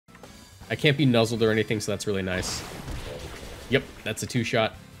I can't be nuzzled or anything, so that's really nice. Yep, that's a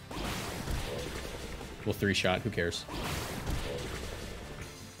 2-shot. Well, 3-shot, who cares?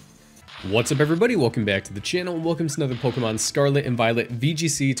 What's up, everybody? Welcome back to the channel, and welcome to another Pokemon Scarlet and Violet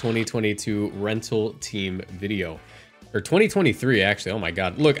VGC 2022 rental team video. Or 2023, actually. Oh my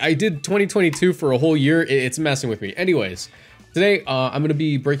god. Look, I did 2022 for a whole year. It's messing with me. Anyways, today I'm going to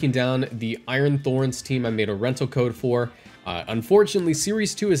be breaking down the Iron Thorns team I made a rental code for. Unfortunately,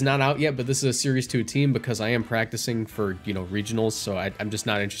 Series 2 is not out yet, but this is a Series 2 team because I am practicing for, you know, regionals, so I'm just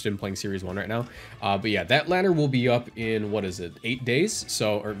not interested in playing Series 1 right now. But yeah, that ladder will be up in, what is it, 8 days?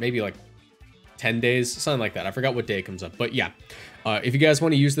 So, or maybe like 10 days, something like that. I forgot what day it comes up, but yeah. If you guys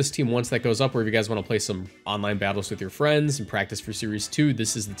want to use this team once that goes up, or if you guys want to play some online battles with your friends and practice for Series 2,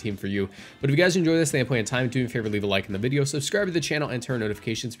 this is the team for you. But if you guys enjoy this, then plenty of time, do me a favor, leave a like in the video, subscribe to the channel, and turn on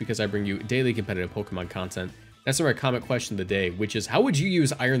notifications because I bring you daily competitive Pokemon content. That's our comment question of the day, which is, how would you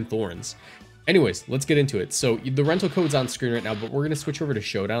use Iron Thorns? Anyways, let's get into it. So the rental code's on screen right now, but we're going to switch over to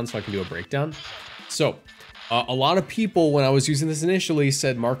Showdown so I can do a breakdown. So a lot of people, when I was using this initially,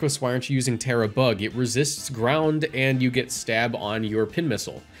 said, Marcos, why aren't you using Terra Bug? It resists ground and you get stab on your pin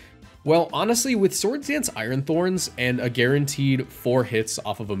missile. Well, honestly, with Swords Dance Iron Thorns and a guaranteed 4 hits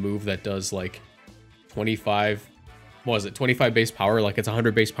off of a move that does like 25, what was it, 25 base power, like it's a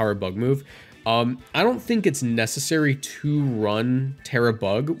 100 base power bug move. I don't think it's necessary to run Terra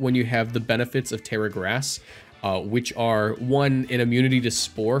Bug when you have the benefits of Terra Grass, which are, one, an immunity to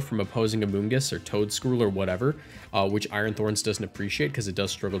Spore from opposing Amoonguss or Toedscruel or whatever, which Iron Thorns doesn't appreciate because it does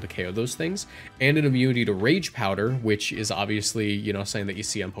struggle to KO those things, and an immunity to Rage Powder, which is obviously, you know, something that you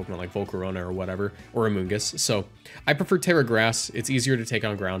see on Pokemon like Volcarona or whatever, or Amoonguss. So I prefer Terra Grass. It's easier to take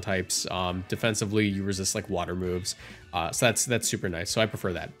on ground types. Defensively, you resist like water moves, so that's super nice. So I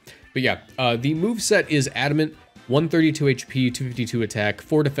prefer that. But yeah, the moveset is Adamant, 132 HP, 252 attack,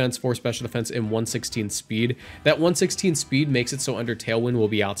 4 defense, 4 special defense, and 116 speed. That 116 speed makes it so under Tailwind we'll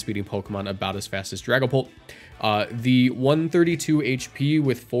be outspeeding Pokemon about as fast as Dragapult. The 132 HP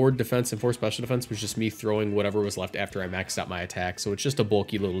with 4 defense and 4 special defense was just me throwing whatever was left after I maxed out my attack, so it's just a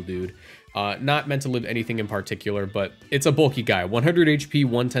bulky little dude. Not meant to live anything in particular, but it's a bulky guy. 100 HP,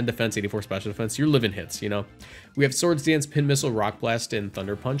 110 defense, 84 special defense. You're living hits, you know? We have Swords Dance, Pin Missile, Rock Blast, and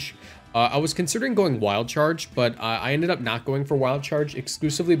Thunder Punch. I was considering going Wild Charge, but I ended up not going for Wild Charge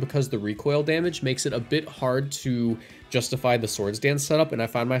exclusively because the recoil damage makes it a bit hard to justify the Swords Dance setup, and I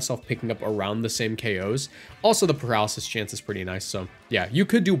find myself picking up around the same KOs. Also, the paralysis chance is pretty nice, so yeah, you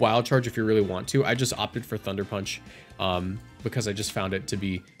could do Wild Charge if you really want to. I just opted for Thunder Punch because I just found it to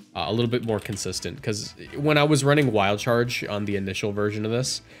be a little bit more consistent, because when I was running Wild Charge on the initial version of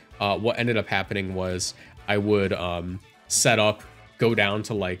this, what ended up happening was I would set up, go down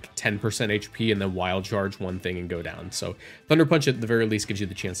to like 10% HP, and then Wild Charge one thing and go down. So Thunder Punch at the very least gives you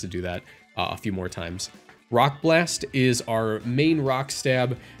the chance to do that a few more times. Rock Blast is our main rock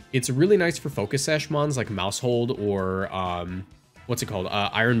stab. It's really nice for Focus Sash mons like Mousehold or what's it called?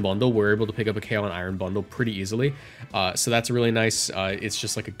 Iron Bundle. We're able to pick up a KO on Iron Bundle pretty easily. So that's really nice. It's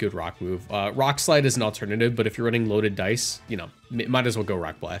just like a good rock move. Rock Slide is an alternative, but if you're running loaded dice, you know, might as well go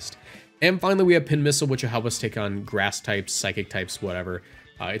Rock Blast. And finally, we have Pin Missile, which will help us take on grass types, psychic types, whatever.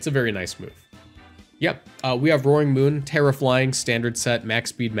 It's a very nice move. Yep, we have Roaring Moon, Terra Flying, Standard Set,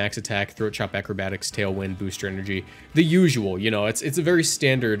 Max Speed, Max Attack, Throat Chop Acrobatics, Tailwind, Booster Energy. The usual, you know, it's a very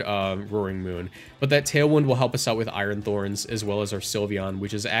standard Roaring Moon. But that Tailwind will help us out with Iron Thorns, as well as our Sylveon,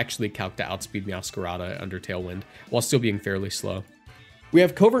 which is actually calced to outspeed Meowscarada under Tailwind, while still being fairly slow. We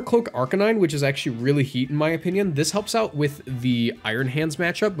have Covert Cloak Arcanine, which is actually really heat in my opinion. This helps out with the Iron Hands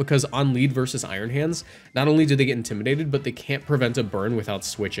matchup because on lead versus Iron Hands, not only do they get intimidated, but they can't prevent a burn without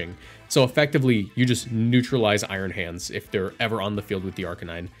switching. So effectively, you just neutralize Iron Hands if they're ever on the field with the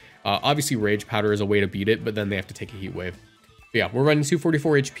Arcanine. Obviously, Rage Powder is a way to beat it, but then they have to take a Heat Wave. But yeah, we're running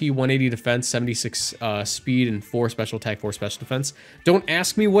 244 HP, 180 defense, 76 speed, and 4 special attack, 4 special defense. Don't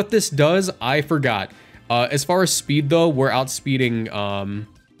ask me what this does, I forgot. As far as speed though, we're outspeeding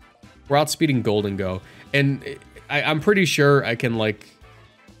Golden Go, and I'm pretty sure I can like,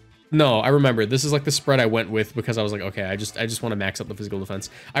 no, I remember this is like the spread I went with because I was like, okay, I just want to max out the physical defense.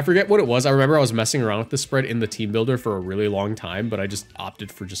 I forget what it was. I remember I was messing around with the spread in the team builder for a really long time, but I just opted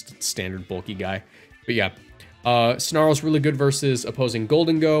for just a standard bulky guy. But yeah, Snarl's really good versus opposing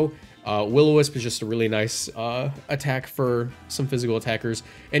Golden Go. Will-O-Wisp is just a really nice attack for some physical attackers,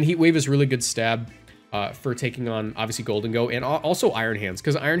 and Heat Wave is really good stab for taking on, obviously, Golden Go, and also Iron Hands,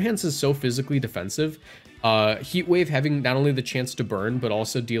 because Iron Hands is so physically defensive. Heat Wave having not only the chance to burn, but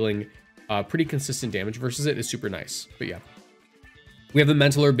also dealing pretty consistent damage versus it is super nice. But yeah. We have the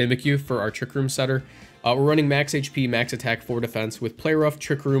Mental Herb Mimikyu for our Trick Room setter. We're running max HP, max attack, 4 defense with Play Rough,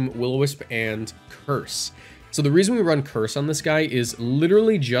 Trick Room, Will-O-Wisp, and Curse. So the reason we run Curse on this guy is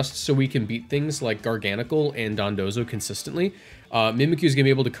literally just so we can beat things like Garganical and Dondozo consistently. Mimikyu is going to be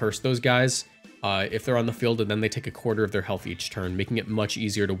able to curse those guys if they're on the field, and then they take a quarter of their health each turn, making it much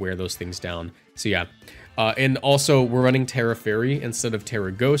easier to wear those things down. So yeah. And also, we're running Terra Fairy instead of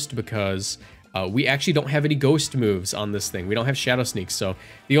Terra Ghost because we actually don't have any Ghost moves on this thing. We don't have Shadow Sneak, so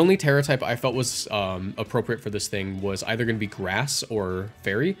the only Terra type I felt was appropriate for this thing was either going to be Grass or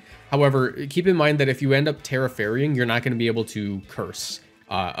Fairy. However, keep in mind that if you end up Terra Fairying, you're not going to be able to Curse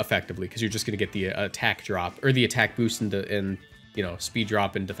effectively because you're just going to get the attack drop, or the attack boost and you know, speed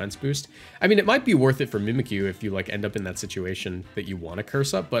drop and defense boost. I mean, it might be worth it for Mimikyu if you like end up in that situation that you want to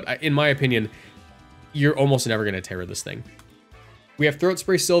Curse up, but in my opinion, you're almost never going to Terra this thing. We have Throat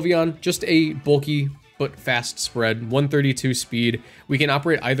Spray Sylveon, just a bulky but fast spread, 132 speed. We can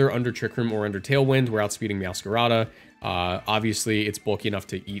operate either under Trick Room or under Tailwind. We're outspeeding Meowscarada. Obviously, it's bulky enough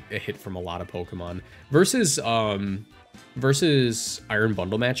to eat a hit from a lot of Pokemon. Versus Iron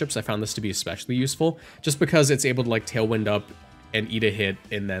Bundle matchups, I found this to be especially useful, just because it's able to like Tailwind up and eat a hit,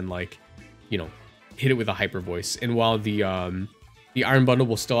 and then like, you know, hit it with a Hyper Voice. And while the Iron Bundle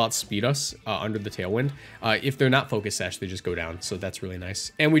will still outspeed us under the Tailwind, if they're not Focus Sash, they just go down. So that's really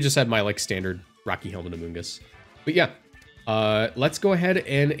nice. And we just had my like standard Rocky Helmet Amoonguss. But yeah, let's go ahead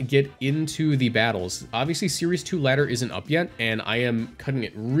and get into the battles. Obviously, Series 2 ladder isn't up yet, and I am cutting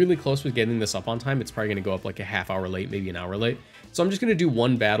it really close with getting this up on time. It's probably going to go up like a half hour late, maybe an hour late. So I'm just going to do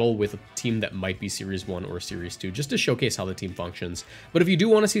one battle with a team that might be Series 1 or Series 2, just to showcase how the team functions. But if you do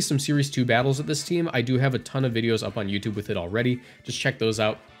want to see some Series 2 battles with this team, I do have a ton of videos up on YouTube with it already. Just check those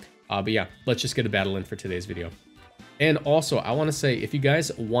out. But yeah, let's just get a battle in for today's video. And also, I want to say, if you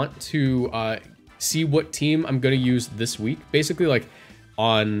guys want to see what team I'm going to use this week, basically like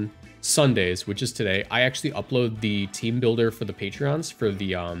on Sundays, which is today, I actually upload the team builder for the Patreons for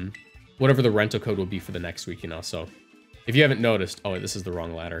the, whatever the rental code will be for the next week, you know, so... If you haven't noticed, oh, this is the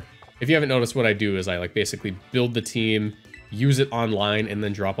wrong ladder. If you haven't noticed, what I do is I like basically build the team, use it online, and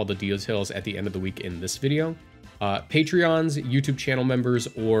then drop all the details at the end of the week in this video. Patreons, YouTube channel members,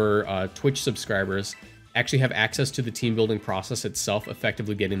 or Twitch subscribers actually have access to the team building process itself,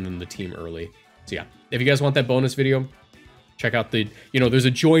 effectively getting them the team early. So yeah, if you guys want that bonus video, check out the, you know, there's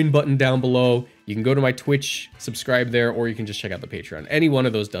a join button down below. You can go to my Twitch, subscribe there, or you can just check out the Patreon. Any one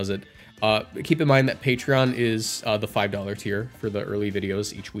of those does it. Keep in mind that Patreon is the $5 tier for the early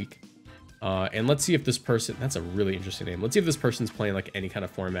videos each week. And let's see if this person, that's a really interesting name. Let's see if this person's playing like any kind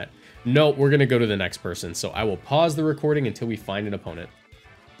of format. No, we're going to go to the next person. So I will pause the recording until we find an opponent.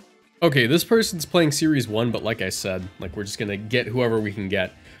 Okay, this person's playing Series 1, but like I said, like we're just going to get whoever we can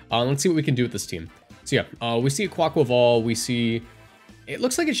get. Let's see what we can do with this team. So yeah, we see a Quaquaval, we see... It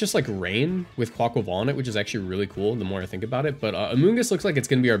looks like it's just like Rain with Quaquaval in it, which is actually really cool the more I think about it. But Amoonguss looks like it's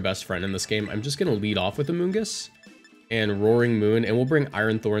going to be our best friend in this game. I'm just going to lead off with Amoonguss and Roaring Moon, and we'll bring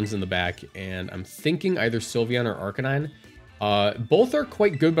Iron Thorns in the back. And I'm thinking either Sylveon or Arcanine. Both are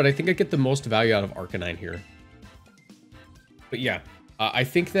quite good, but I think I get the most value out of Arcanine here. But yeah, I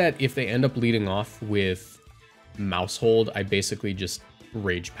think that if they end up leading off with Mousehold, I basically just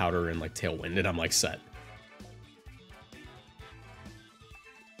Rage Powder and like Tailwind, and I'm like set.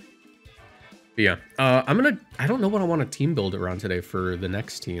 But yeah, I don't know what I want to team build around today for the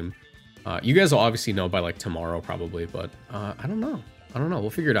next team. You guys will obviously know by like tomorrow probably, but I don't know. We'll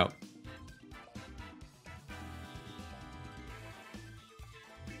figure it out.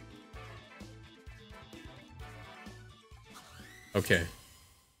 Okay.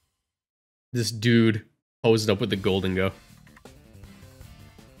 This dude posed up with the Golden Go.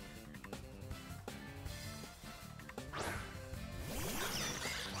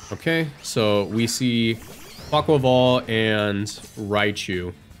 Okay, so we see Quaquaval and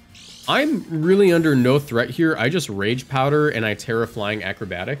Raichu. I'm really under no threat here. I just Rage Powder and I Terra Flying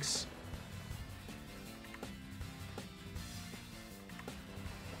Acrobatics.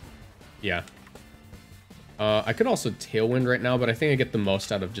 Yeah. I could also Tailwind right now, but I think I get the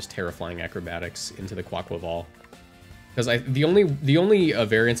most out of just Terra Flying Acrobatics into the Quaquaval. Because the only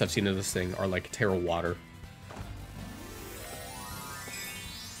variants I've seen of this thing are like Terra Water.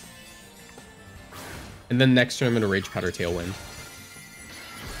 And then next turn I'm going to Rage Powder Tailwind.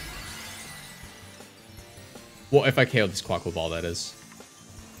 Well, if I KO this Quaquaval, that is.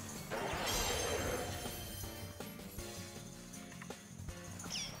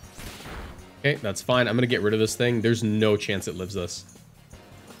 Okay, that's fine. I'm going to get rid of this thing. There's no chance it lives this.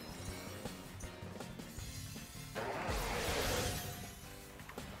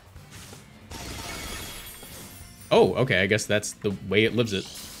 Oh, okay. I guess that's the way it lives it.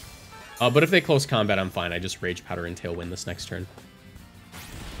 But if they close combat, I'm fine. I just Rage Powder and Tailwind this next turn.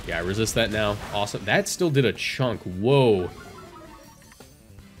 Yeah, I resist that now. Awesome. That still did a chunk. Whoa.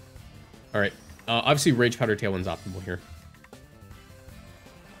 Alright. Obviously, Rage Powder Tailwind's optimal here.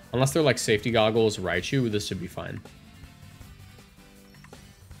 Unless they're like Safety Goggles, Raichu, this should be fine.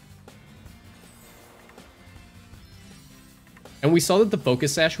 And we saw that the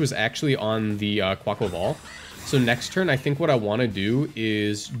Focus Sash was actually on the Quaquaval Ball. So next turn, I think what I want to do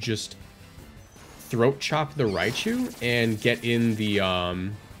is just Throat Chop the Raichu and get in the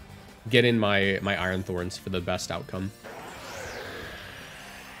my Iron Thorns for the best outcome.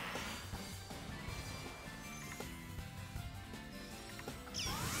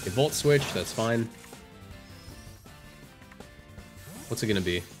 Okay, Volt Switch, that's fine. What's it gonna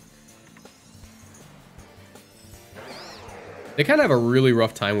be? They kind of have a really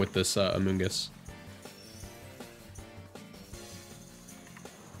rough time with this Amoonguss.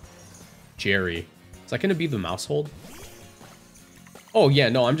 Jerry. Is that gonna be the Mouse Hold? Oh yeah,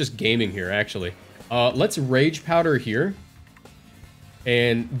 no, I'm just gaming here, actually. Let's Rage Powder here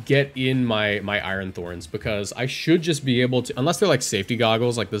and get in my Iron Thorns, because I should just be able to, unless they're like Safety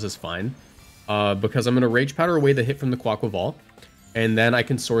Goggles, like this is fine. Because I'm gonna Rage Powder away the hit from the Quaquaval, and then I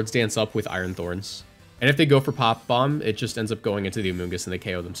can Swords Dance up with Iron Thorns. And if they go for Pop Bomb, it just ends up going into the Amoonguss and they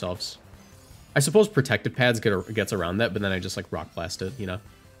KO themselves. I suppose Protective Pads gets around that, but then I just like Rock Blast it, you know?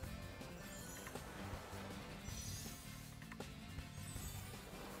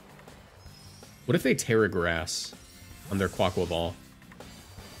 What if they Terra Grass on their Quaquaval?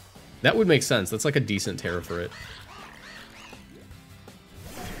 That would make sense. That's like a decent Terra for it.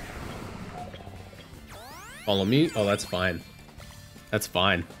 Follow me? Oh, that's fine. That's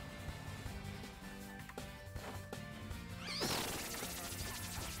fine.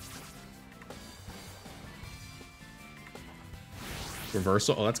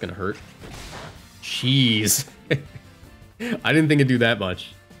 Reversal? Oh, that's gonna hurt. Jeez. I didn't think it'd do that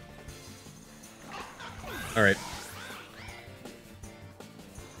much. Alright.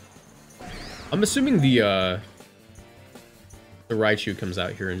 I'm assuming the Raichu comes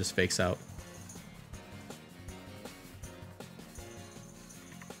out here and just fakes out.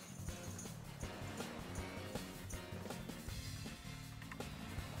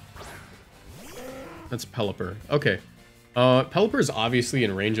 That's Pelipper. Okay. Pelipper is obviously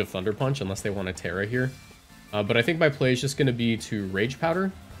in range of Thunder Punch unless they want a Terra here. But I think my play is just going to be to Rage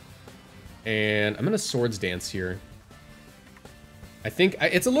Powder. And I'm going to Swords Dance here. I think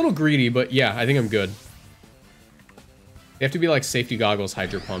it's a little greedy, but yeah, I think I'm good. They have to be like Safety Goggles,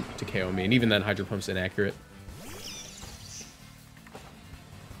 Hydro Pump to KO me. And even then, Hydro Pump's inaccurate.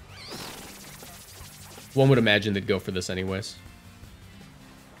 One would imagine they'd go for this anyways.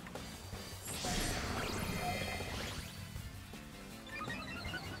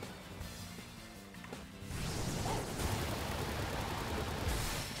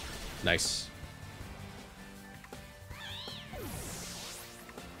 Nice.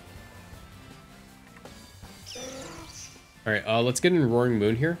 Alright, let's get in Roaring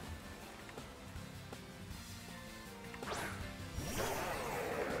Moon here.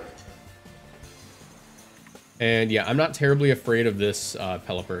 And yeah, I'm not terribly afraid of this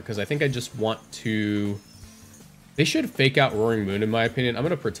Pelipper, because I think I just want to... They should fake out Roaring Moon, in my opinion. I'm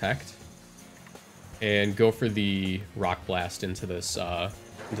going to Protect and go for the Rock Blast into this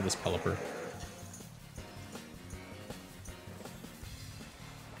Pelipper.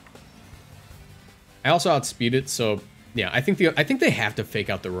 I also outspeed it, so yeah, I think they have to fake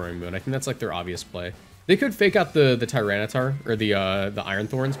out the Roaring Moon. I think that's like their obvious play. They could fake out the Tyranitar or the Iron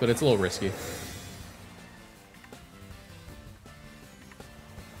Thorns, but it's a little risky.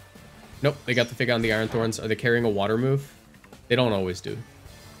 Nope, they got the fake out on the Iron Thorns. Are they carrying a water move? They don't always do.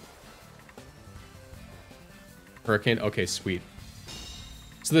 Hurricane? Okay, sweet.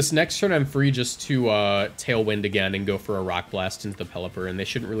 So this next turn, I'm free just to Tailwind again and go for a Rock Blast into the Pelipper, and they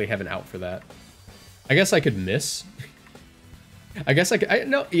shouldn't really have an out for that. I guess I could miss. I guess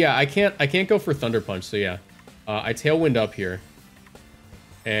no, yeah, I can't go for Thunder Punch, so yeah. I Tailwind up here,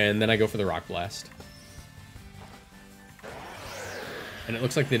 and then I go for the Rock Blast. And it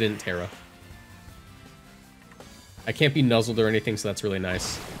looks like they didn't Terra. I can't be nuzzled or anything, so that's really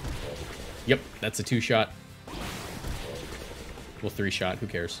nice. Yep, that's a 2-shot. Well, 3-shot, who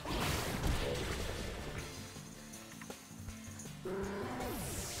cares?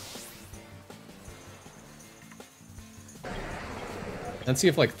 Let's see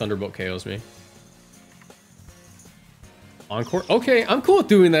if, like, Thunderbolt KOs me. Encore? Okay, I'm cool with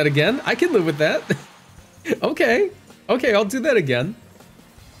doing that again. I can live with that. Okay. Okay, I'll do that again.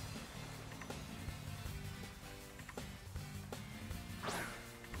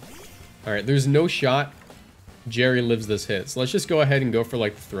 All right, there's no shot Jerry lives this hit. So let's just go ahead and go for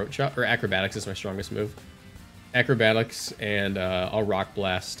like the throat shot, or acrobatics is my strongest move. Acrobatics, and I'll rock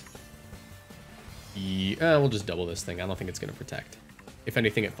blast. We'll just double this thing. I don't think it's gonna protect. If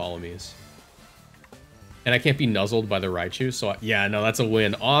anything, it follow me's. And I can't be nuzzled by the Raichu, so yeah, no, that's a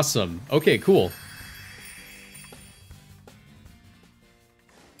win. Awesome. Okay, cool.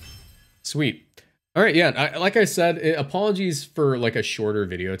 Sweet. All right, yeah, like I said, apologies for like a shorter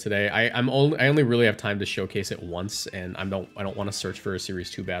video today. I only really have time to showcase it once, and I don't want to search for a Series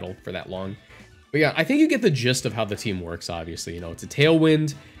 2 battle for that long. But yeah, I think you get the gist of how the team works, obviously. You know, it's a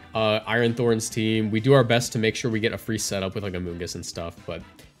Tailwind, Iron Thorns team. We do our best to make sure we get a free setup with like Amoonguss and stuff, but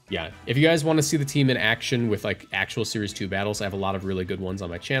yeah, if you guys want to see the team in action with like actual Series 2 battles, I have a lot of really good ones on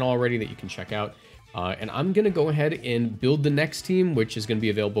my channel already that you can check out. And I'm going to go ahead and build the next team, which is going to be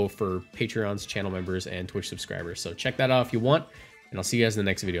available for Patreon's channel members and Twitch subscribers. So check that out if you want, and I'll see you guys in the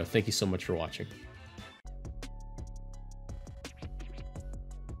next video. Thank you so much for watching.